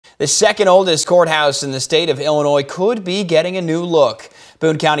The second oldest courthouse in the state of Illinois could be getting a new look.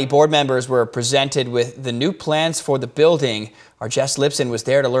 Boone County Board members were presented with the new plans for the building. Our Jess Lipson was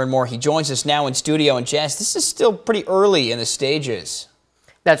there to learn more. He joins us now in studio. And Jess, this is still pretty early in the stages.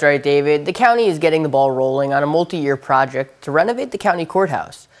 That's right, David. The county is getting the ball rolling on a multi-year project to renovate the county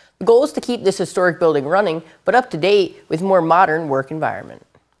courthouse. The goal is to keep this historic building running, but up to date with more modern work environment.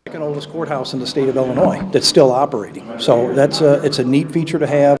 Second oldest courthouse in the state of Illinois that's still operating. So it's a neat feature to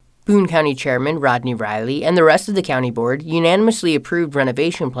have. Boone County Chairman Rodney Riley and the rest of the county board unanimously approved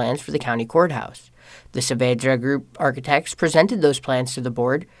renovation plans for the county courthouse. The Saavedra Group architects presented those plans to the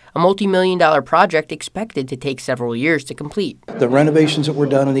board, a multi-million-dollar project expected to take several years to complete. The renovations that were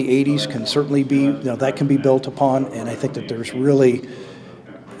done in the 80s can certainly be, that can be built upon, and I think that there's really,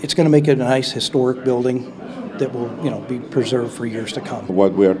 it's going to make it a nice historic building that will, be preserved for years to come.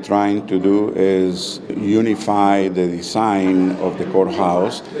 What we are trying to do is unify the design of the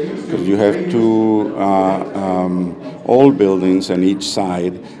courthouse, because you have two old buildings on each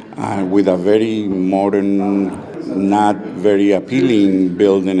side with a very modern, not very appealing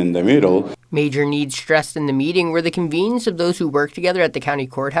building in the middle. Major needs stressed in the meeting were the convenience of those who work together at the county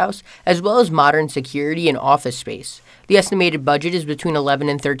courthouse, as well as modern security and office space. The estimated budget is between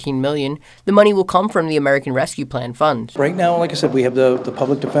 $11 and $13 million. The money will come from the American Rescue Plan funds. Right now, like I said, we have the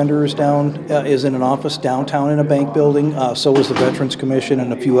public defender is in an office downtown in a bank building. So is the Veterans Commission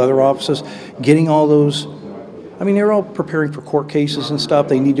and a few other offices. Getting all those, they're all preparing for court cases and stuff.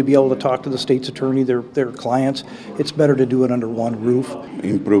 They need to be able to talk to the state's attorney, their clients. It's better to do it under one roof.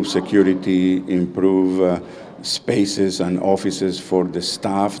 Improve security, improve spaces and offices for the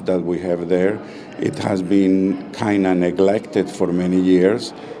staff that we have there. It has been kind of neglected for many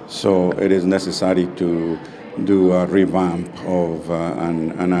years, so it is necessary to do a revamp of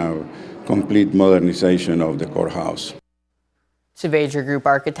and a complete modernization of the courthouse. Saavedra Group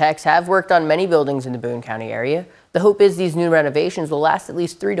architects have worked on many buildings in the Boone County area. The hope is these new renovations will last at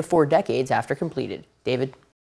least 3 to 4 decades after completed. David?